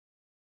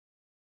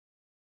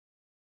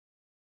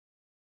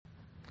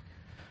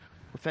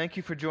Well, thank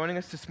you for joining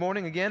us this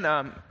morning again.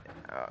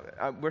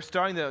 We're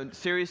starting the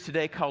series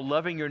today called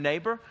Loving Your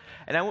Neighbor.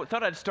 And I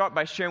thought I'd start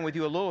by sharing with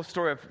you a little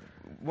story of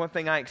one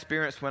thing I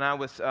experienced when I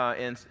was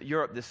in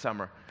Europe this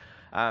summer.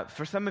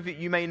 For some of you,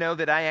 you may know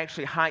that I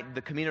actually hiked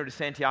the Camino de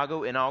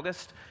Santiago in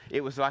August.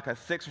 It was like a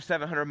 600 or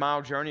 700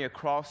 mile journey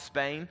across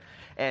Spain.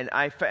 And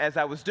as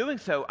I was doing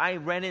so, I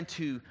ran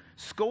into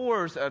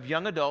scores of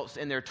young adults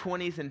in their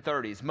 20s and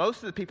 30s.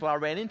 Most of the people I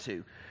ran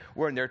into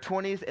were in their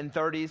 20s and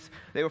 30s.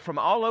 They were from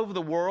all over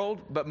the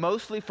world, but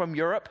mostly from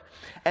Europe.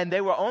 And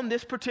they were on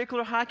this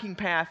particular hiking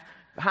path,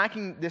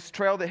 hiking this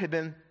trail that had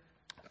been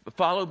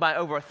followed by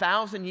over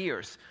 1,000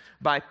 years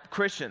by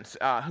Christians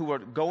who were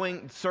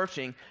going,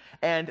 searching.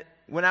 And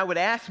when I would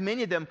ask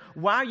many of them,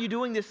 why are you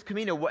doing this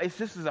Camino?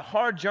 This is a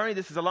hard journey.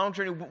 This is a long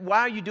journey. Why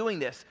are you doing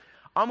this?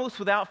 Almost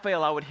without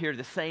fail, I would hear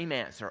the same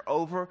answer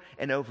over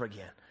and over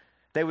again.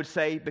 They would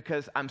say,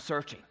 because I'm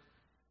searching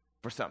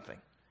for something.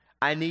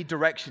 I need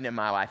direction in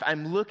my life.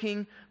 I'm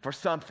looking for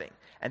something.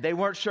 And they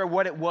weren't sure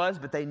what it was,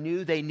 but they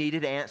knew they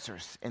needed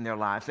answers in their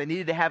lives. They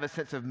needed to have a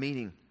sense of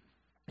meaning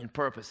and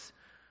purpose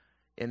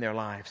in their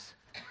lives.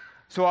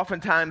 So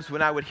oftentimes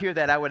when I would hear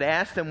that, I would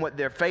ask them what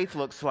their faith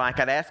looks like.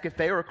 I'd ask if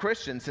they were a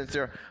Christian since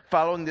they're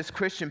following this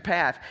Christian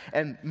path.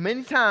 And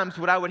many times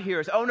what I would hear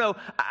is, oh no,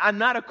 I'm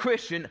not a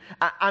Christian,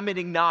 I'm an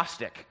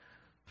agnostic.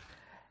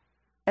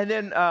 And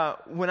then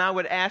when I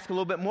would ask a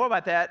little bit more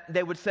about that,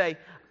 they would say,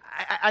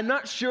 I'm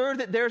not sure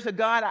that there's a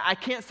God. I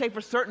can't say for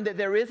certain that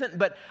there isn't,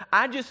 but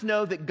I just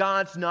know that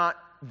God's not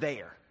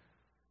there.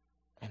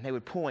 And they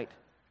would point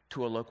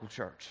to a local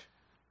church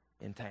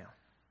in town.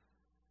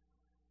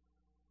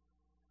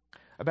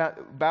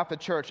 About the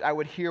church, I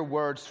would hear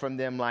words from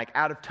them like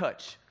out of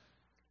touch,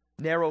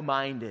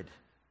 narrow-minded,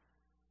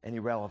 and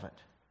irrelevant.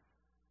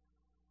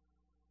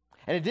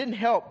 And it didn't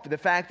help for the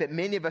fact that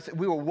many of us,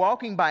 we were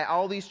walking by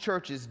all these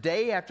churches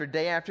day after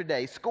day after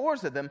day,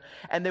 scores of them,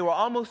 and they were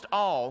almost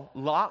all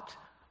locked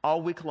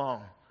all week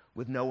long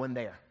with no one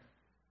there.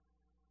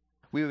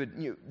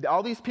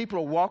 All these people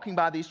are walking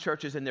by these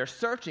churches and they're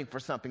searching for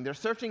something. They're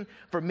searching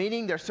for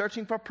meaning, they're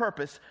searching for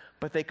purpose,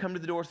 but they come to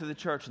the doors of the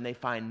church and they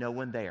find no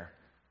one there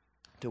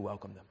to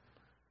welcome them.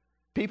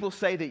 People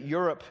say that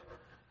Europe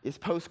is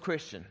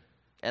post-Christian,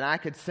 and I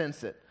could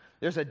sense it.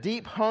 There's a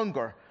deep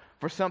hunger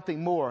for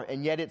something more,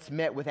 and yet it's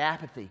met with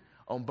apathy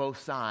on both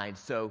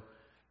sides, so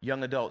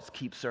young adults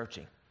keep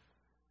searching.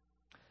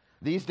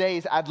 These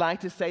days, I'd like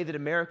to say that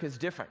America is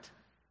different,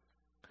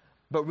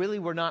 but really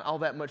we're not all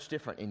that much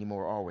different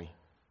anymore, are we?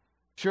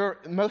 Sure,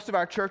 most of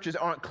our churches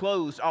aren't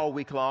closed all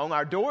week long.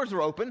 Our doors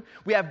are open.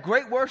 We have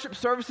great worship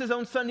services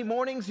on Sunday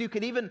mornings. You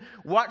can even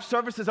watch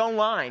services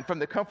online from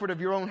the comfort of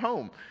your own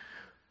home.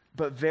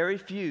 But very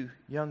few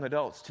young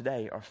adults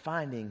today are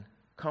finding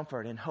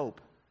comfort and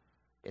hope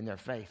in their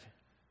faith.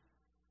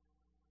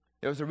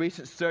 There was a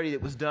recent study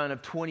that was done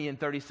of 20 and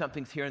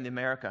 30-somethings here in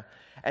America,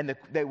 and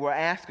they were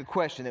asked a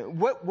question.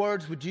 What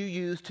words would you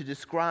use to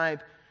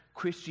describe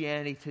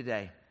Christianity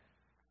today?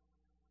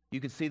 You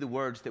can see the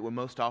words that were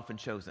most often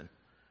chosen.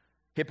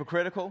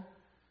 Hypocritical,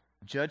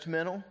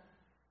 judgmental,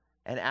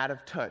 and out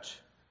of touch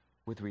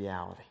with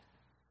reality.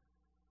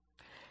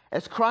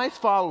 As Christ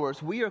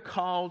followers, we are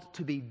called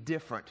to be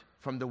different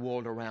from the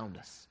world around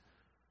us.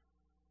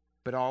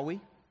 But are we?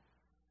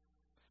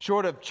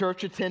 Short of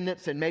church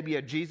attendance and maybe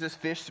a Jesus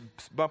Fish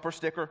bumper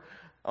sticker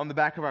on the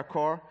back of our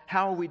car,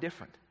 how are we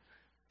different?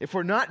 If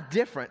we're not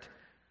different,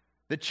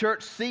 the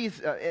church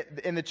sees,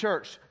 in the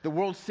church, the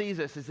world sees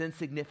us as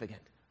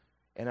insignificant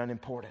and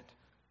unimportant.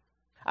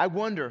 I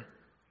wonder,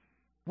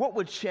 what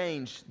would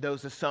change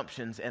those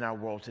assumptions in our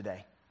world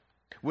today?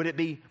 Would it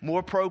be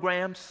more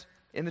programs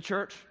in the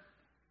church?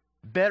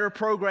 Better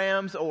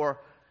programs, or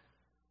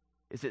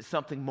is it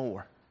something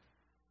more?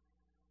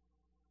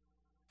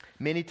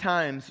 Many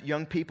times,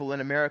 young people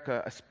in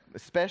America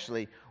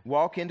especially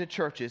walk into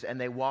churches and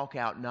they walk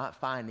out not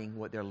finding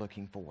what they're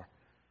looking for.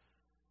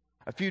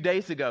 A few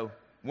days ago,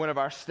 one of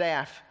our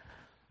staff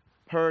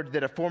heard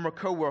that a former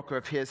coworker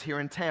of his here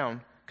in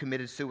town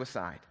committed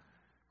suicide.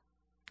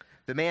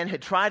 The man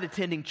had tried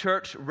attending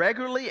church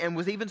regularly and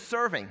was even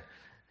serving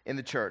in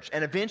the church.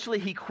 And eventually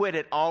he quit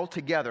it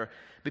altogether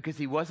because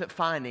he wasn't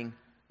finding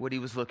what he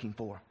was looking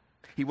for.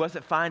 He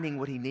wasn't finding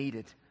what he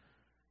needed.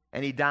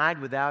 And he died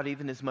without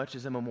even as much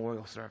as a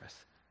memorial service.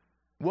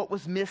 What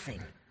was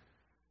missing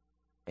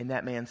in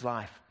that man's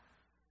life?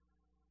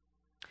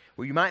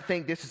 Well, you might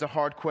think this is a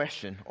hard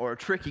question or a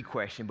tricky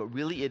question, but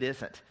really it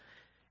isn't.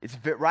 It's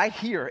right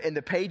here in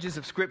the pages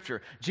of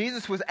Scripture.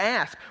 Jesus was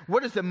asked,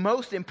 what is the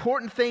most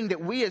important thing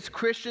that we as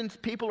Christians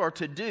people are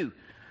to do?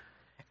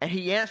 And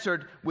he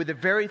answered with the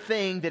very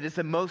thing that is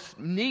the most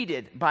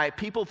needed by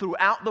people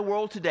throughout the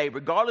world today,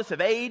 regardless of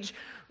age,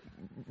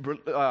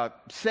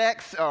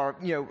 sex, or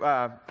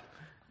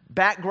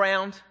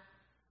background,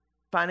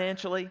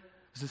 financially.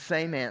 It's the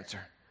same answer.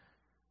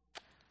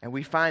 And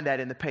we find that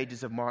in the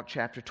pages of Mark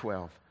chapter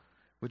 12.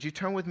 Would you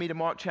turn with me to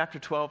Mark chapter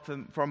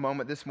 12 for a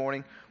moment this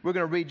morning? We're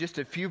going to read just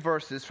a few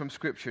verses from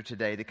Scripture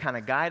today to kind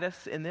of guide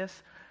us in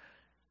this.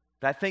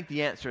 But I think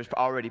the answer is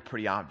already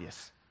pretty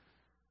obvious.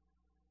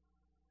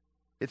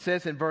 It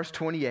says in verse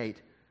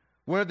 28,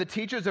 one of the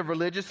teachers of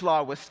religious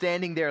law was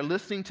standing there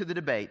listening to the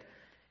debate,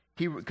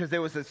 because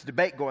there was this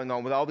debate going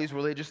on with all these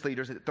religious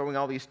leaders throwing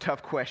all these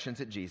tough questions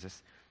at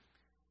Jesus.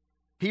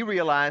 He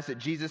realized that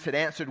Jesus had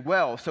answered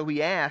well, so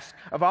he asked,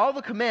 of all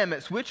the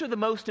commandments, which are the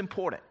most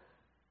important?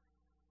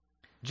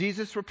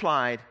 Jesus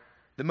replied,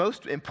 the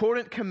most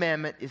important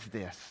commandment is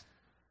this.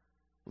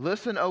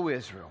 Listen, O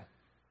Israel,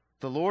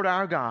 the Lord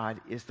our God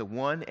is the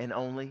one and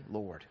only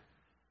Lord.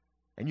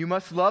 And you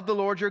must love the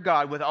Lord your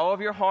God with all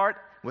of your heart,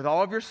 with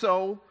all of your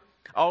soul,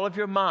 all of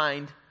your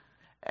mind,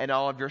 and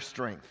all of your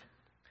strength.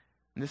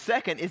 And the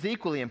second is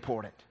equally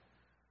important.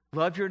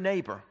 Love your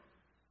neighbor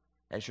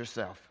as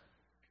yourself.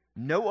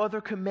 No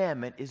other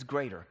commandment is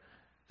greater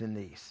than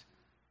these.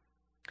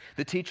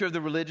 The teacher of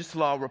the religious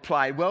law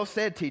replied, well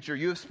said, teacher,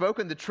 you have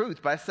spoken the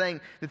truth by saying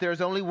that there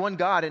is only one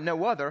God and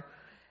no other.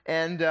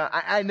 And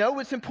I know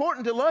it's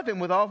important to love him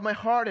with all of my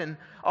heart and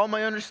all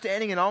my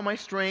understanding and all my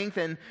strength,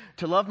 and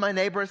to love my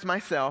neighbor as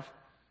myself.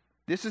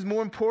 This is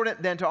more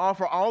important than to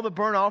offer all the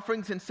burnt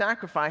offerings and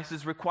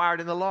sacrifices required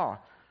in the law.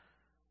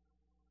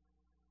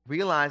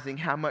 Realizing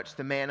how much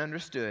the man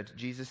understood,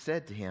 Jesus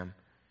said to him,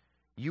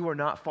 you are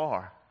not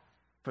far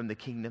from the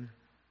kingdom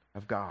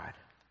of God.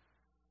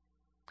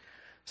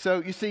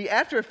 So you see,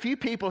 after a few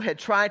people had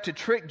tried to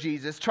trick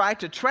Jesus, tried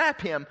to trap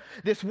him,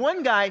 this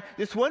one guy,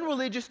 this one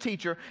religious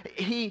teacher,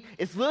 he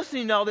is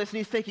listening to all this and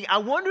he's thinking, I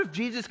wonder if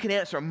Jesus can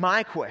answer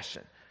my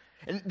question.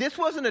 And this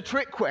wasn't a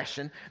trick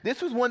question.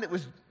 This was one that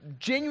was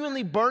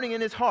genuinely burning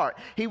in his heart.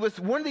 He was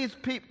one of these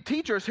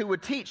teachers who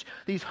would teach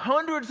these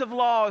hundreds of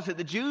laws that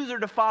the Jews are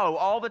to follow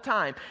all the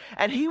time.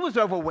 And he was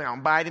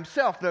overwhelmed by it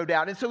himself, no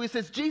doubt. And so he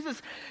says,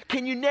 Jesus,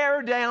 can you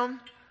narrow down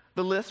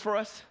the list for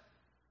us?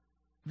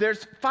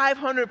 There's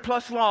 500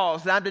 plus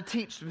laws that I'm to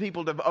teach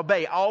people to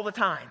obey all the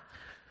time.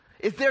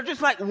 Is there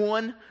just like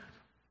one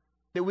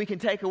that we can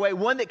take away?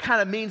 One that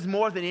kind of means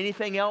more than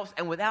anything else?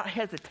 And without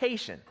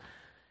hesitation,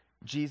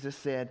 Jesus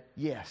said,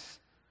 yes.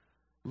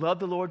 Love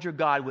the Lord your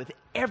God with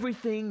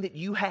everything that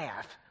you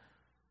have.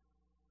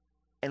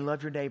 And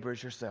love your neighbor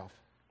as yourself.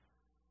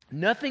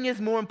 Nothing is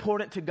more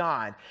important to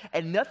God,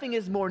 and nothing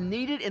is more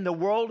needed in the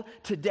world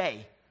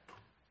today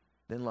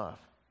than love.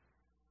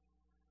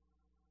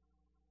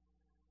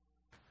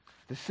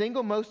 The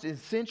single most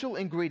essential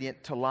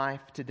ingredient to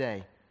life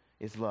today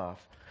is love.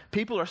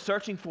 People are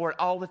searching for it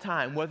all the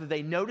time, whether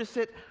they notice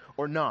it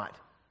or not.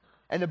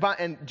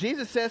 And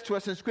Jesus says to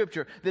us in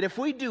Scripture that if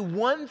we do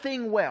one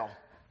thing well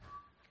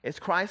as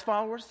Christ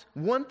followers,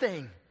 one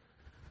thing,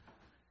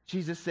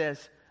 Jesus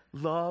says,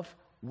 love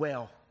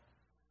well.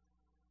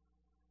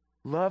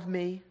 Love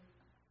me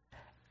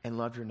and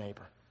love your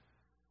neighbor.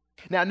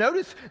 Now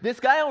notice, this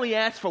guy only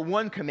asked for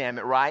one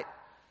commandment, right?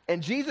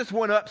 And Jesus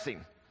one-ups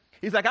him.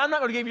 He's like, I'm not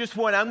going to give you just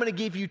one, I'm going to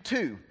give you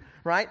two,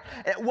 right?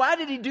 And why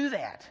did he do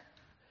that?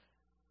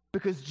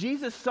 Because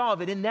Jesus saw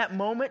that in that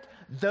moment,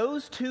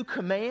 those two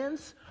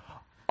commands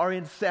are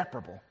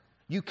inseparable.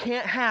 You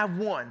can't have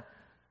one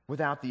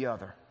without the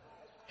other.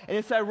 And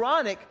it's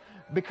ironic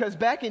because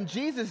back in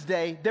Jesus'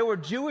 day, there were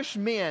Jewish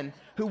men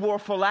who wore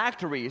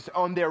phylacteries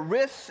on their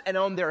wrists and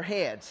on their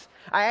heads.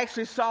 I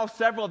actually saw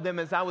several of them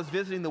as I was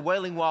visiting the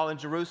Wailing Wall in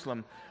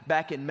Jerusalem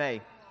back in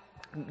May.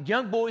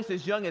 Young boys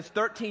as young as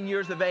 13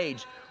 years of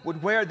age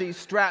would wear these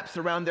straps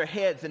around their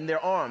heads and their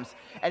arms.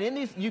 And in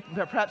these, you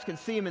perhaps can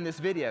see them in this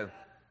video.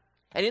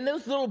 And in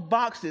those little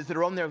boxes that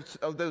are on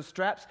those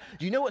straps,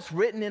 do you know what's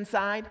written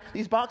inside?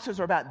 These boxes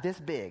are about this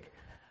big.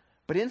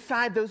 But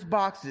inside those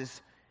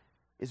boxes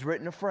is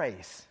written a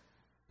phrase.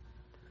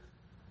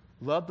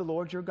 Love the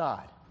Lord your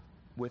God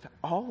with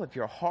all of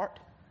your heart,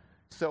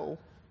 soul,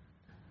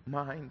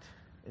 mind,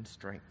 and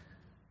strength.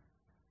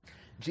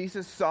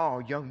 Jesus saw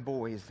young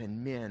boys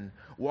and men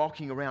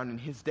walking around in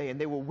his day, and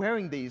they were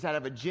wearing these out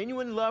of a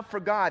genuine love for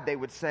God, they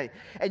would say.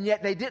 And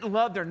yet they didn't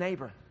love their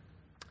neighbor.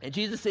 And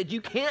Jesus said,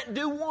 you can't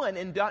do one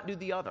and not do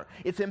the other.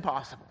 It's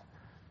impossible.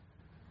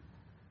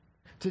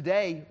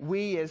 Today,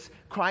 we as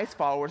Christ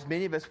followers,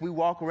 many of us, we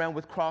walk around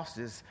with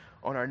crosses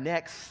on our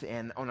necks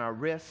and on our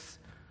wrists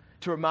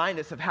to remind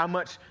us of how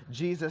much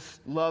Jesus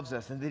loves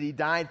us and that he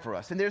died for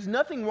us. And there's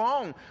nothing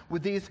wrong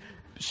with these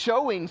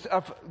showings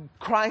of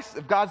Christ,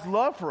 of God's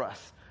love for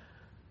us.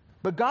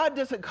 But God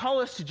doesn't call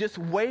us to just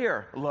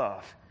wear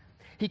love.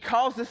 He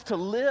calls us to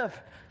live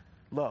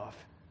love,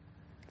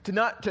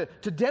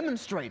 to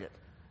demonstrate it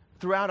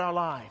throughout our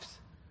lives.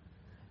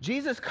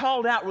 Jesus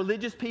called out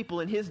religious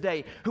people in his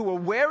day who were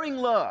wearing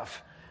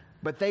love,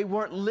 but they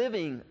weren't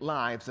living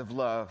lives of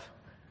love.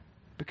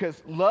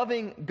 Because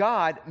loving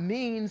God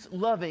means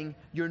loving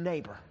your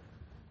neighbor.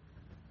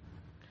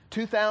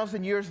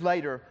 2,000 years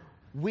later,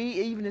 we,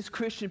 even as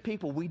Christian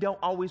people, we don't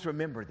always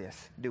remember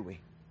this, do we?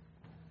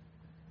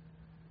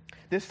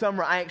 This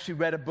summer, I actually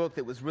read a book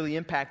that was really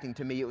impacting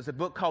to me. It was a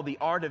book called The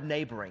Art of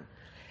Neighboring.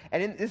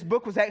 And this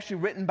book was actually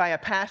written by a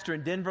pastor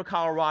in Denver,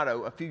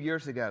 Colorado, a few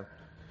years ago.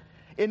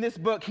 In this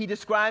book, he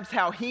describes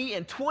how he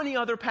and 20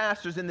 other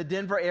pastors in the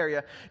Denver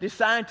area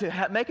decided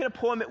to make an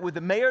appointment with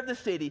the mayor of the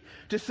city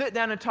to sit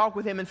down and talk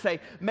with him and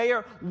say,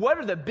 Mayor, what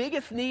are the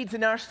biggest needs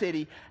in our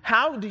city?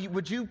 How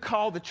would you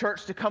call the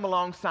church to come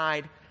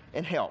alongside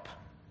and help?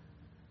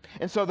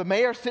 And so the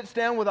mayor sits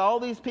down with all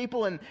these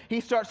people and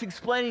he starts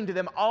explaining to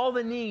them all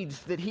the needs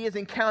that he is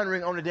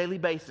encountering on a daily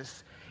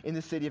basis in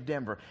the city of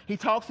Denver. He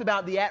talks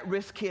about the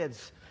at-risk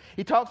kids.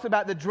 He talks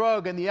about the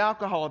drug and the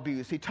alcohol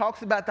abuse. He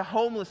talks about the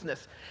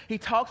homelessness. He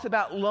talks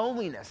about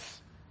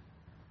loneliness.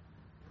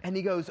 And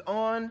he goes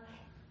on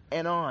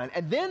and on.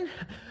 And then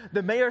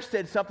the mayor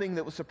said something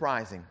that was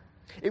surprising.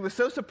 It was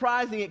so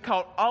surprising it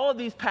caught all of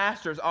these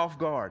pastors off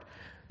guard.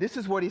 This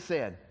is what he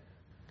said.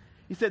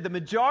 He said, the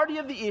majority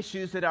of the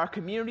issues that our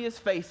community is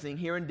facing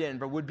here in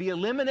Denver would be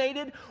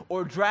eliminated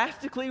or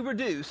drastically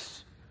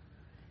reduced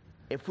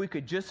if we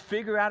could just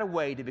figure out a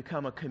way to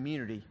become a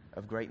community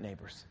of great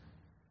neighbors.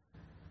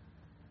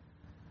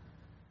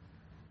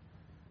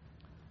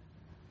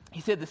 He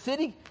said the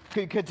city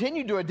could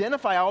continue to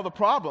identify all the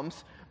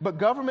problems, but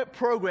government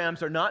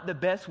programs are not the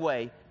best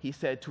way, he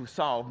said, to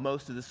solve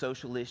most of the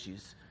social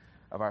issues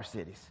of our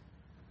cities.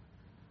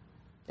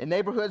 In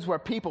neighborhoods where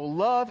people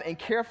love and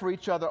care for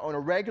each other on a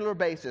regular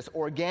basis,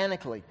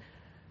 organically,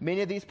 many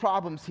of these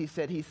problems, he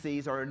said, he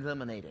sees are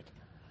eliminated.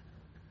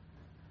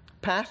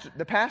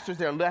 The pastors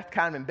there left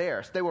kind of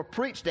embarrassed. They were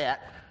preached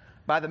at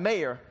by the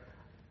mayor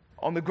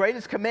on the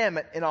greatest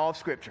commandment in all of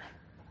Scripture.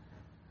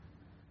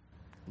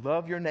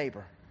 Love your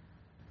neighbor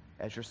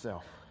as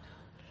yourself.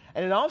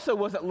 And it also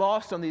wasn't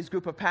lost on these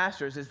group of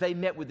pastors as they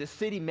met with the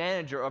city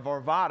manager of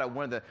Arvada,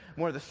 one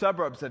of the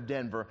suburbs of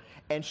Denver,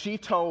 and she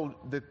told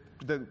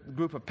the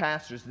group of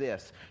pastors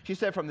this. She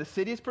said, from the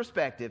city's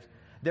perspective,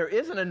 there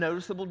isn't a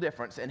noticeable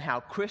difference in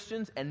how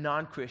Christians and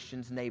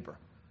non-Christians neighbor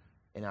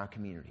in our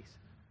communities.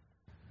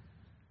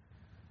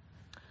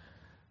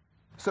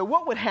 So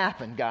what would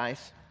happen,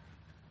 guys,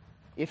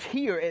 if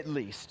here at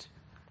least,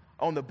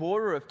 on the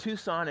border of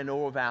Tucson and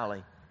Oro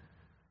Valley,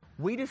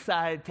 we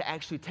decided to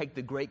actually take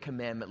the Great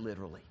Commandment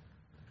literally?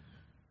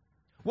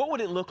 What would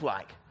it look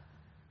like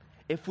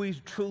if we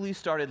truly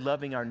started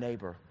loving our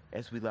neighbor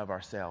as we love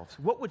ourselves?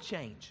 What would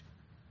change?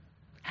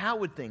 How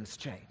would things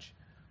change?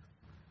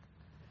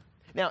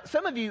 Now,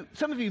 some of you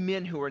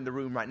men who are in the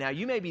room right now,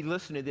 you may be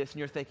listening to this and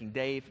you're thinking,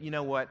 Dave, you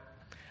know what?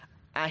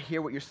 I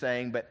hear what you're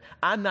saying, but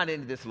I'm not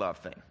into this love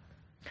thing.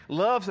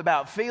 Love's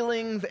about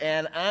feelings,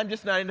 and I'm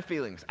just not into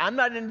feelings. I'm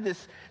not into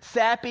this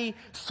sappy,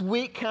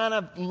 sweet kind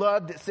of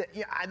love that says,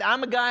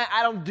 I'm a guy,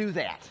 I don't do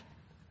that.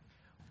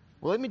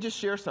 Well, let me just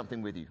share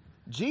something with you.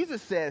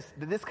 Jesus says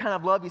that this kind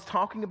of love he's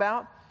talking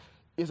about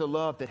is a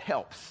love that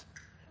helps,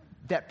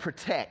 that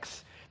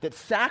protects, that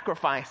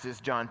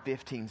sacrifices, John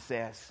 15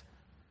 says,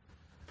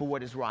 for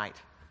what is right.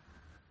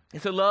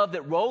 It's a love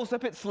that rolls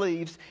up its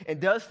sleeves and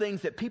does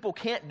things that people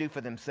can't do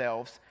for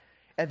themselves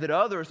and that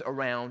others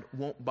around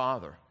won't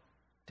bother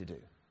to do.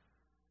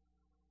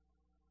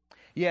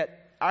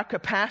 Yet, our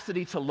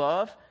capacity to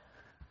love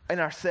in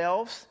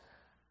ourselves,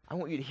 I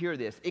want you to hear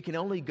this, it can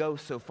only go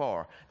so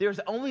far. There's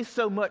only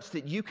so much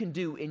that you can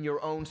do in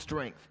your own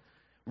strength.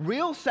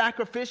 Real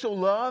sacrificial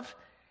love,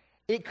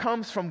 it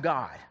comes from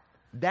God.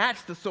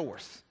 That's the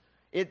source.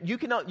 You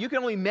can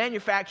only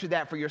manufacture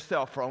that for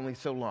yourself for only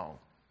so long.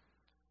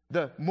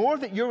 The more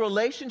that your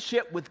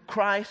relationship with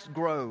Christ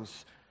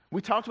grows, we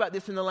talked about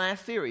this in the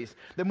last series,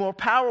 the more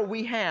power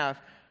we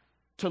have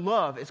to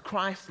love as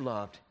Christ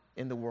loved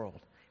in the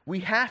world. We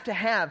have to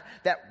have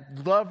that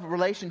love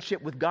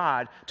relationship with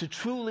God to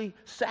truly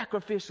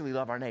sacrificially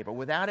love our neighbor.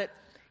 Without it,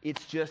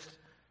 it's just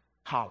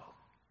hollow.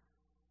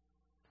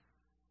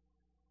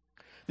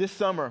 This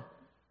summer,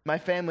 my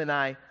family and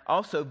I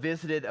also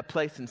visited a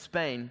place in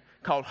Spain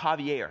called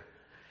Javier.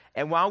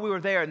 And while we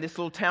were there in this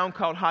little town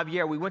called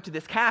Javier, we went to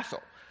this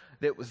castle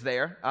that was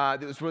there.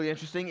 That was really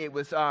interesting. It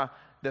was a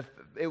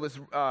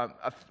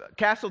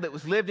castle that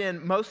was lived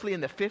in mostly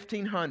in the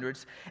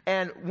 1500s.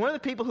 And one of the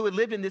people who had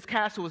lived in this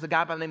castle was a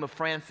guy by the name of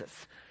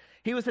Francis.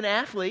 He was an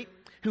athlete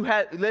who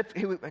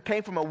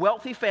came from a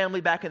wealthy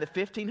family back in the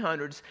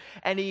 1500s.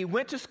 And he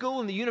went to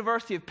school in the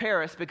University of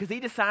Paris because he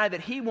decided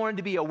that he wanted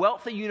to be a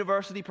wealthy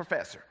university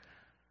professor.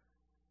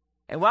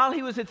 And while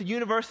he was at the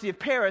University of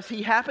Paris,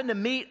 he happened to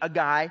meet a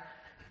guy,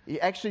 he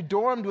actually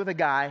dormed with a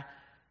guy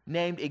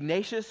named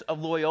Ignatius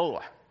of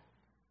Loyola,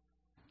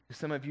 who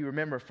some of you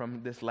remember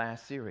from this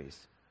last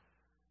series.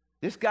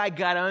 This guy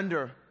got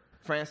under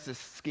Francis'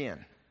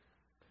 skin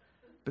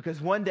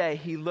because one day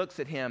he looks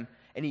at him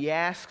and he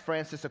asks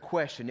Francis a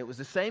question. It was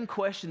the same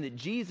question that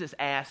Jesus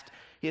asked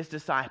his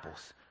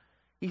disciples.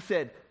 He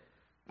said,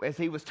 as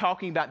he was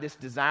talking about this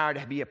desire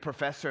to be a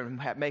professor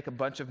and make a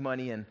bunch of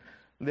money and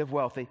live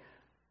wealthy,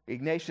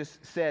 Ignatius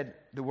said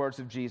the words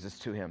of Jesus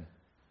to him.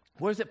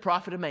 What does it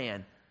profit a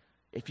man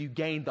if you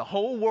gain the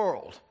whole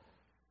world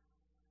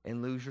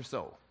and lose your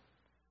soul?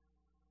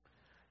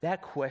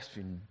 That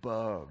question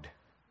bugged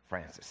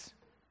Francis.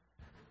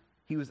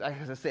 He was,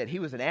 as I said, he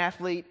was an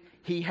athlete.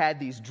 He had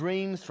these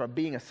dreams for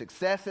being a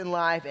success in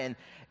life. And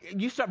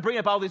you start bringing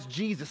up all this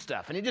Jesus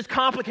stuff, and it just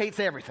complicates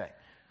everything,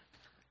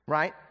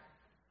 right?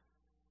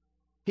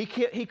 He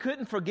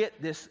couldn't forget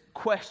this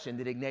question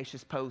that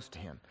Ignatius posed to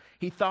him.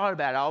 He thought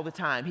about it all the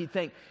time. He'd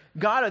think,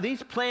 God, are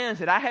these plans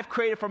that I have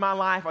created for my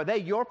life, are they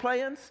your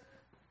plans?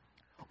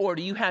 Or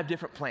do you have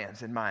different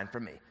plans in mind for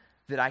me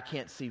that I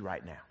can't see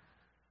right now?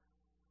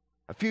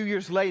 A few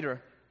years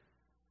later,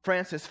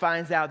 Francis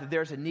finds out that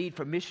there's a need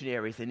for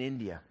missionaries in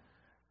India.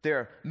 There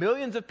are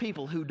millions of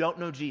people who don't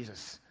know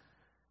Jesus.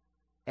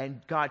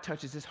 And God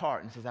touches his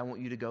heart and says, I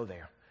want you to go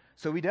there.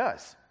 So he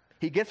does.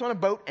 He gets on a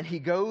boat and he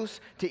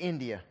goes to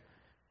India.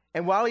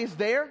 And while he's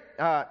there,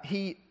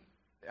 he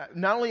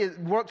not only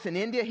works in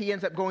India, he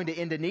ends up going to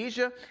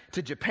Indonesia,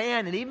 to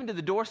Japan, and even to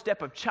the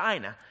doorstep of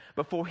China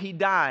before he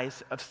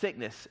dies of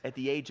sickness at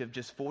the age of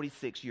just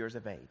 46 years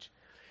of age.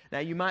 Now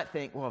you might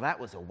think, well, that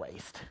was a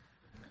waste,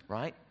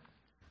 right?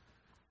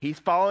 He's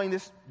following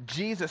this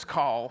Jesus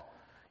call,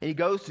 and he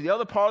goes to the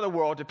other part of the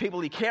world, to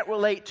people he can't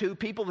relate to,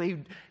 people he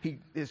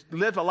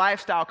lives a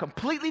lifestyle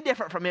completely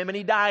different from him, and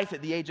he dies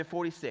at the age of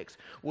 46.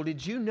 Well,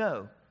 did you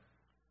know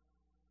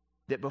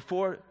that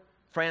before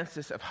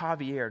Francis of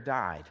Javier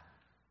died,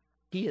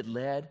 he had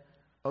led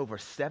over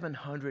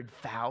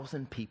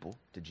 700,000 people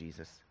to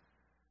Jesus?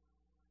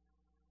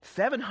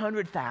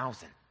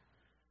 700,000.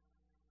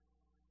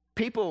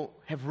 People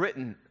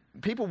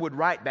would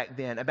write back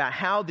then about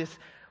how this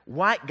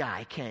white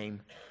guy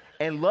came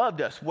and loved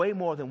us way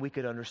more than we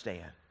could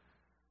understand.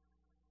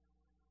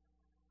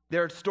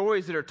 There are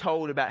stories that are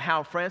told about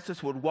how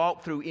Francis would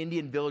walk through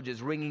Indian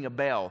villages ringing a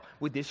bell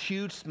with this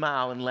huge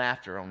smile and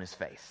laughter on his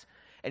face.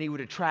 And he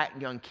would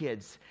attract young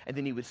kids, and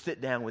then he would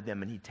sit down with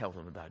them and he'd tell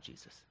them about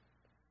Jesus.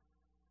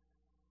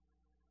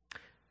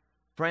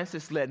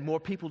 Francis led more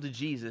people to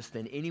Jesus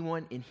than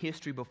anyone in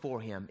history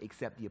before him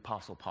except the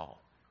Apostle Paul.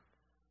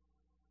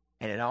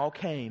 And it all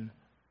came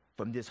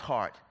from this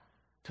heart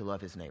to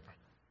love his neighbor.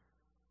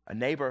 A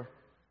neighbor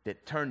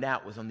that turned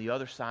out was on the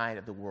other side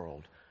of the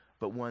world,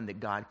 but one that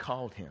God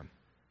called him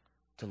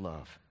to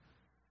love.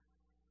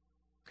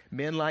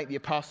 Men like the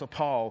Apostle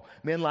Paul,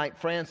 men like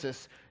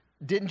Francis,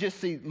 didn't just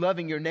see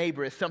loving your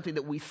neighbor as something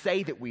that we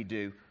say that we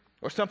do,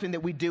 or something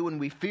that we do when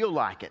we feel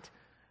like it,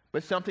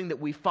 but something that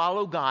we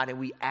follow God and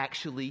we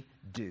actually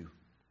do.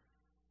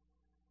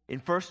 In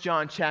 1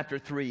 John chapter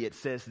 3, it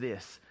says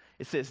this.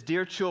 It says,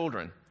 "Dear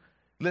children,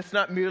 let's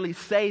not merely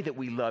say that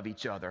we love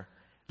each other.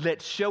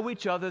 Let's show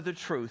each other the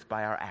truth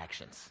by our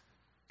actions."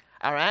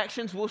 Our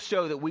actions will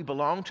show that we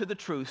belong to the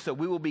truth, so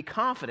we will be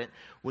confident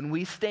when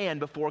we stand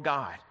before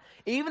God.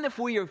 Even if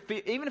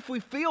we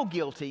feel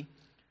guilty,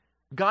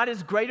 God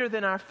is greater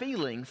than our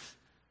feelings,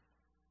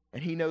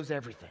 and He knows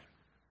everything.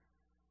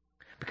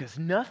 Because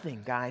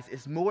nothing, guys,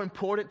 is more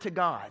important to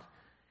God,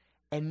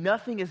 and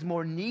nothing is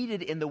more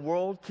needed in the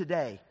world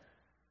today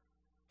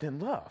than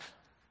love.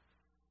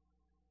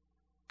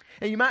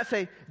 And you might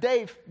say,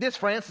 Dave, this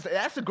Francis,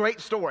 that's a great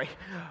story,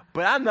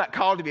 but I'm not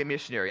called to be a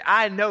missionary.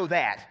 I know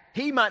that.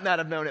 He might not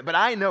have known it, but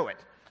I know it.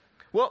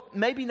 Well,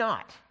 maybe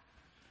not.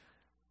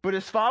 But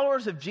as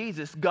followers of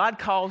Jesus, God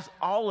calls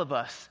all of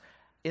us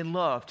in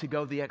love to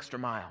go the extra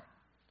mile.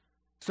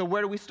 So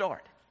where do we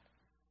start?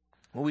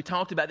 Well, we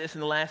talked about this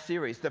in the last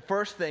series. The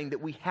first thing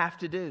that we have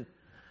to do,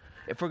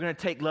 if we're going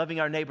to take loving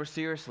our neighbor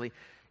seriously,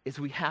 is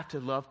we have to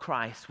love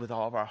Christ with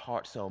all of our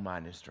heart, soul,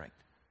 mind, and strength.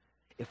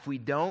 If we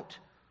don't,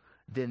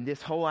 then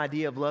this whole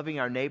idea of loving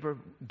our neighbor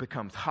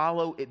becomes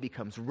hollow. It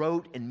becomes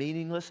rote and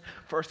meaningless.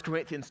 1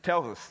 Corinthians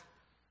tells us,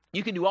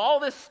 you can do all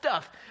this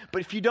stuff,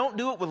 but if you don't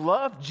do it with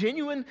love,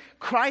 genuine,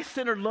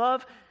 Christ-centered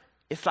love,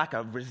 it's like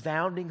a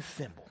resounding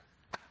cymbal.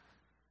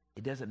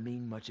 It doesn't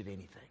mean much of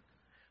anything.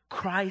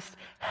 Christ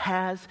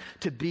has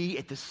to be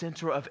at the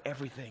center of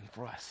everything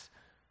for us.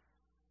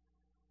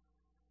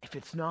 If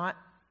it's not,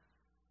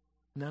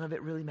 none of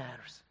it really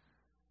matters.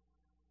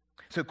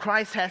 So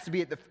Christ has to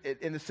be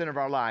in the center of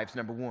our lives,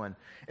 number one.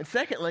 And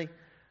secondly,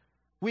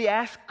 we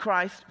ask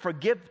Christ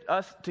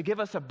to give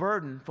us a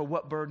burden for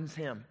what burdens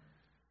Him.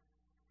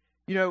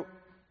 You know,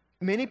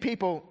 many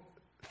people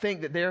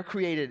think that they're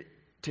created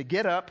to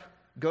get up,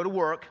 go to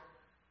work,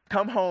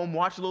 come home,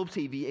 watch a little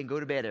TV, and go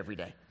to bed every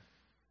day.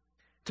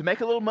 To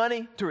make a little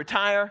money, to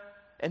retire,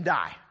 and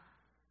die.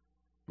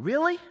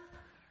 Really?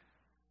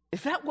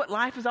 Is that what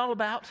life is all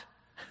about?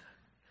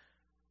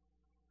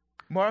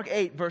 Mark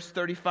 8, verse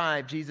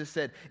 35, Jesus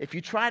said, "If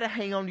you try to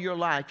hang on to your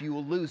life, you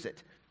will lose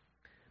it.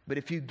 But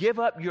if you give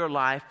up your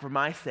life for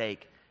my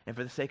sake and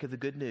for the sake of the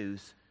good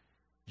news,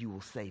 you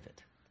will save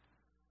it."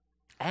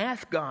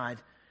 Ask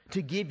God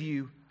to give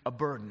you a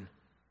burden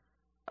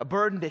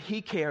that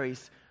He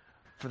carries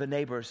for the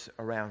neighbors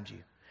around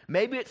you.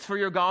 Maybe it's for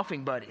your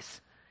golfing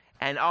buddies,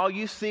 and all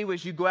you see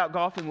as you go out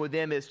golfing with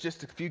them is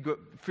just a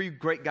few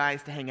great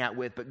guys to hang out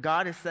with. But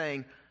God is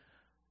saying,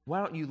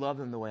 why don't you love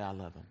them the way I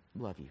love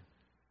you?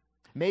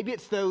 Maybe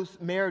it's those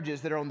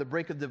marriages that are on the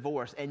brink of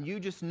divorce, and you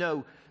just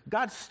know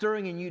God's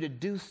stirring in you to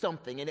do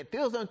something, and it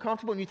feels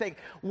uncomfortable, and you think,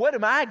 what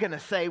am I going to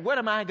say? What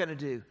am I going to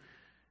do?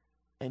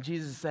 And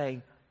Jesus is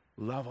saying,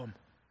 love them.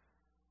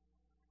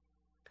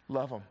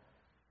 Love them.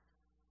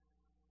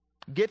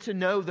 Get to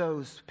know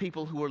those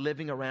people who are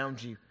living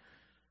around you.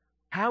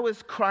 How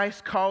has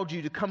Christ called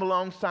you to come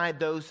alongside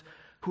those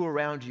who are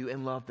around you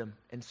and love them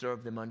and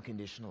serve them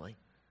unconditionally.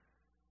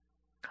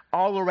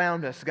 All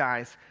around us,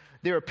 guys,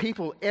 there are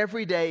people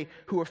every day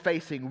who are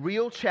facing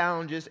real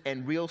challenges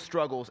and real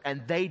struggles,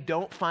 and they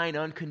don't find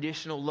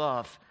unconditional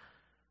love.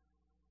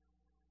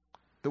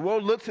 The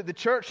world looks at the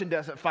church and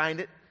doesn't find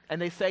it,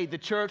 and they say the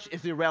church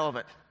is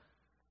irrelevant.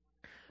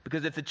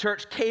 Because if the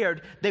church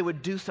cared, they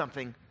would do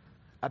something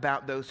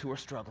about those who are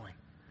struggling.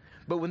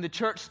 But when the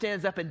church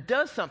stands up and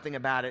does something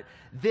about it,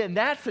 then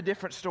that's a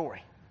different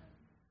story.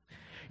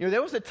 You know,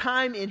 there was a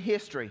time in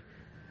history,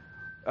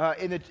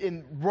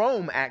 in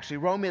Rome, actually,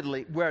 Rome,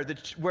 Italy, where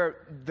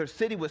the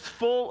city was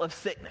full of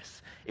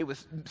sickness. It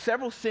was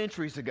several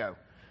centuries ago.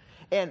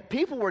 And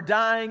people were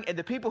dying, and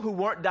the people who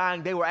weren't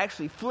dying, they were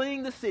actually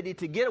fleeing the city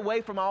to get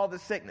away from all the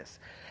sickness.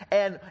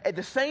 And at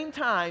the same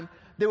time,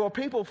 there were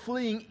people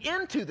fleeing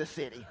into the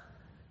city.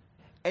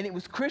 And it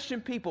was Christian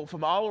people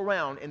from all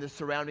around in the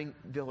surrounding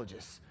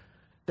villages.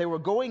 They were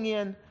going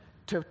in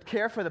to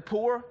care for the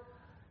poor,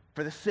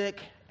 for the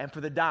sick, and for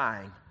the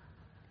dying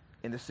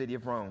in the city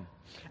of Rome.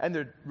 And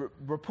the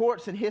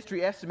reports in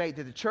history estimate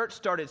that the church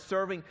started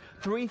serving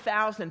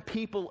 3,000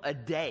 people a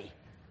day.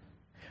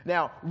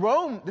 Now,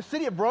 Rome, the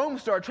city of Rome,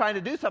 started trying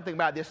to do something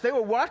about this. They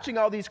were watching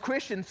all these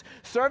Christians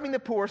serving the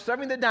poor,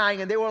 serving the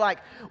dying, and they were like,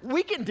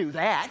 we can do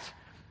that.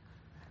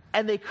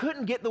 And they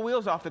couldn't get the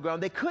wheels off the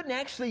ground. They couldn't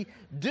actually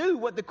do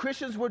what the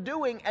Christians were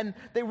doing, and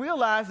they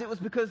realized it was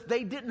because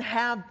they didn't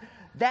have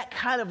that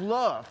kind of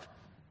love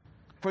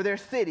for their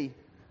city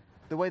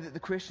the way that the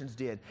Christians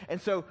did.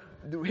 And so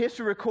the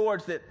history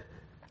records that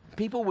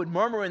people would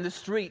murmur in the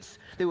streets.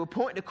 They would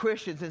point to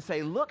Christians and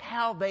say, look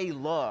how they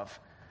love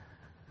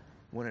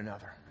one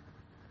another.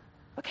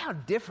 Look how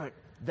different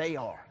they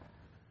are.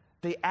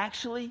 They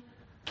actually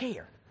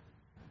care.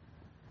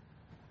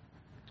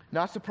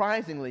 Not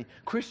surprisingly,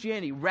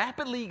 Christianity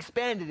rapidly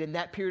expanded in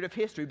that period of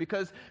history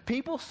because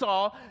people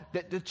saw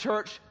that the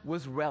church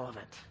was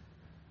relevant.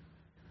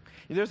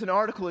 There's an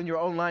article in your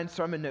online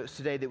sermon notes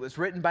today that was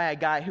written by a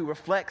guy who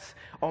reflects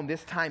on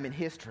this time in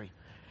history.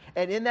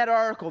 And in that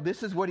article,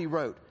 this is what he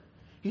wrote.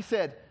 He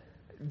said,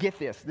 get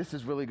this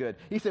is really good.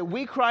 He said,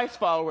 we Christ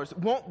followers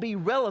won't be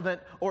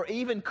relevant or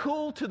even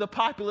cool to the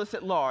populace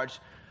at large,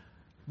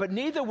 but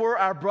neither were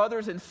our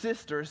brothers and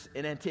sisters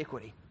in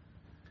antiquity.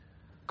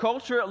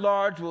 Culture at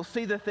large will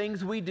see the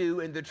things we do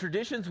and the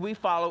traditions we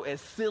follow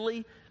as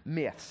silly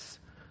myths.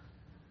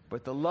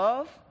 But the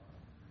love,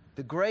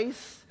 the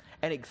grace,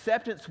 and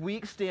acceptance we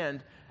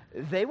extend,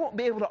 they won't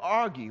be able to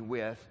argue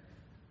with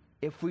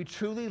if we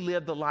truly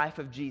live the life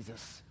of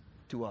Jesus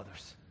to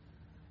others.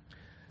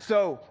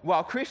 So,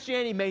 while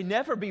Christianity may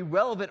never be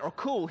relevant or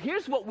cool,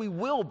 here's what we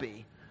will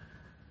be: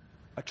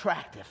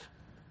 attractive.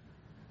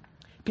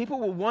 People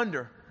will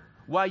wonder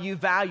why you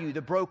value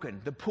the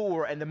broken, the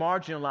poor, and the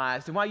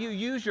marginalized, and why you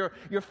use your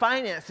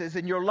finances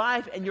and your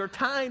life and your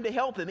time to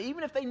help them,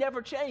 even if they never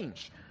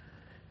change.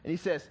 And he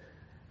says,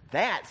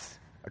 that's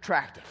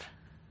attractive.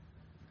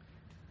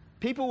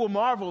 People will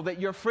marvel that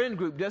your friend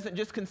group doesn't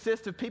just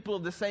consist of people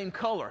of the same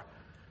color,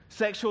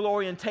 sexual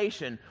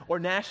orientation, or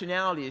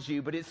nationality as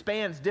you, but it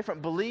spans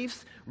different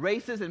beliefs,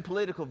 races, and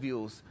political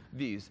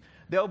views.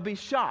 They'll be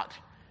shocked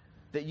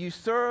that you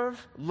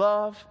serve,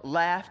 love,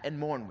 laugh, and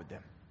mourn with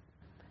them.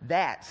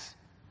 That's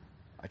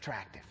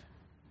attractive.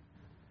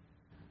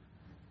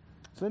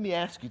 So let me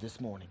ask you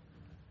this morning,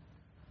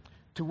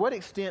 to what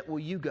extent will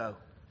you go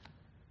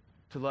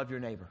to love your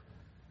neighbor?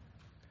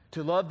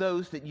 To love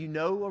those that you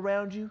know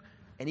around you,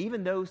 and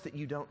even those that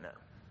you don't know?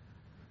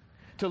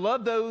 To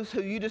love those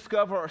who you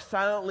discover are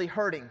silently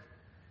hurting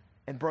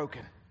and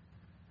broken?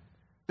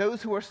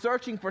 Those who are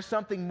searching for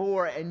something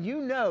more, and you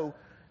know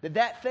that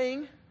that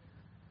thing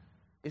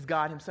is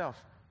God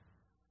Himself,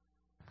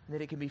 and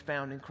that it can be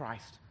found in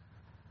Christ.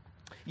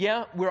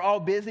 Yeah, we're all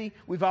busy.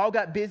 We've all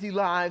got busy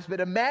lives. But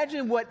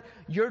imagine what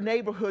your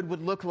neighborhood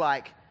would look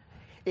like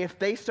if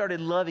they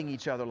started loving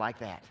each other like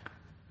that.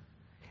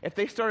 If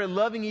they started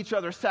loving each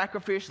other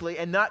sacrificially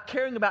and not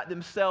caring about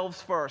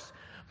themselves first,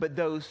 but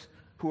those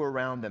who are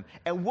around them.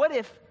 And what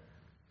if,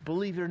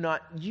 believe it or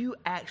not, you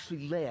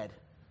actually led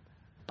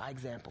by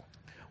example?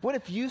 What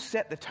if you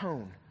set the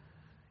tone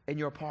in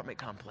your apartment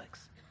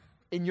complex,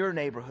 in your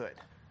neighborhood,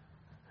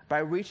 by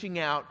reaching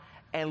out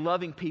and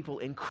loving people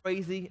in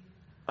crazy,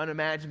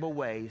 unimaginable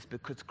ways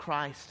because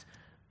Christ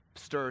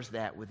stirs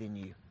that within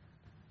you?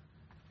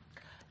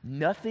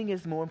 Nothing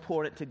is more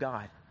important to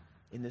God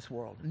in this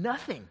world.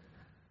 Nothing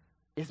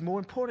is more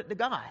important to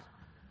God.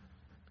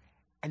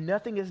 And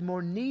nothing is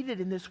more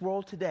needed in this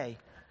world today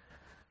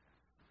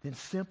than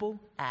simple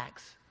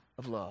acts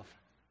of love.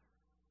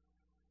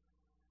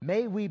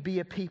 May we be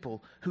a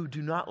people who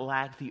do not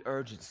lack the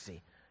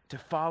urgency to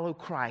follow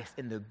Christ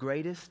in the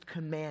greatest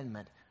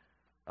commandment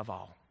of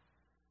all.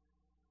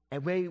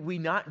 And may we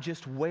not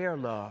just wear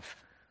love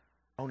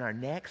on our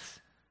necks,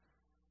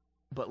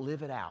 but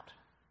live it out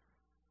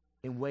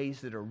in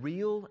ways that are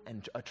real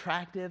and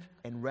attractive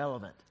and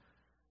relevant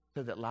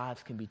so that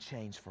lives can be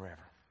changed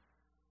forever.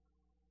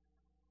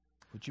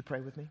 Would you pray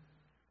with me?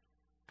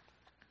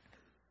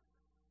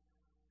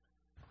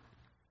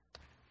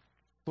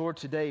 Lord,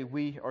 today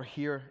we are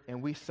here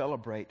and we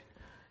celebrate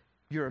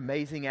your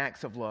amazing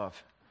acts of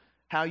love.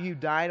 How you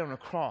died on a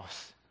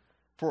cross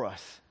for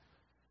us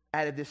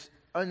out of this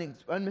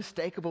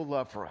unmistakable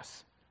love for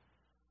us.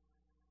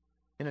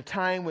 In a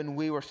time when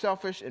we were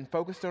selfish and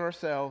focused on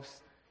ourselves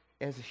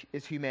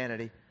as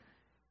humanity,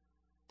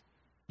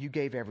 you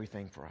gave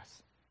everything for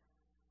us.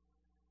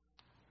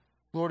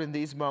 Lord, in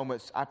these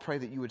moments, I pray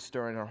that you would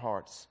stir in our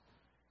hearts.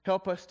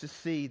 Help us to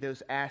see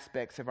those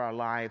aspects of our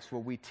lives where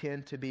we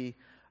tend to be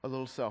a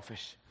little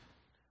selfish,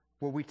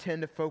 where we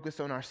tend to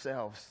focus on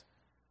ourselves,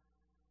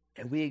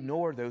 and we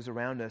ignore those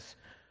around us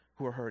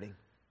who are hurting.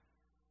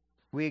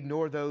 We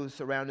ignore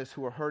those around us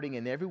who are hurting,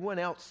 and everyone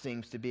else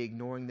seems to be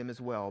ignoring them as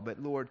well.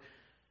 But Lord,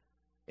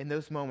 in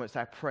those moments,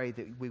 I pray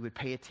that we would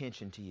pay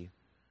attention to you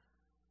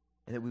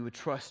and that we would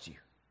trust you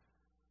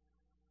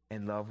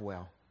and love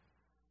well.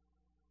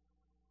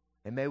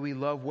 And may we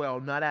love well,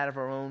 not out of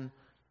our own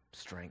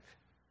strength,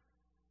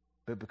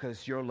 but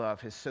because your love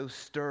has so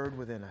stirred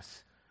within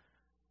us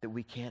that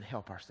we can't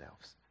help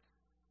ourselves.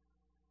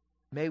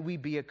 May we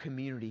be a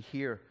community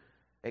here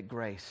at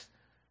Grace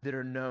that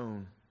are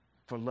known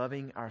for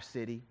loving our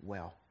city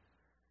well.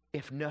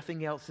 If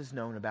nothing else is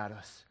known about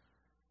us,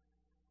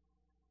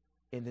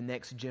 in the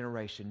next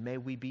generation, may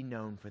we be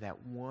known for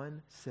that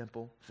one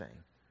simple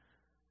thing.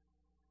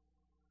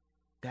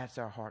 That's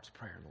our heart's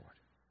prayer, Lord.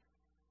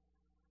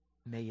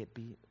 May it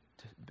be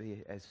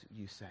as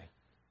you say.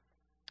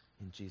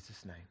 In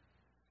Jesus' name,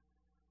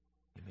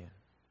 amen.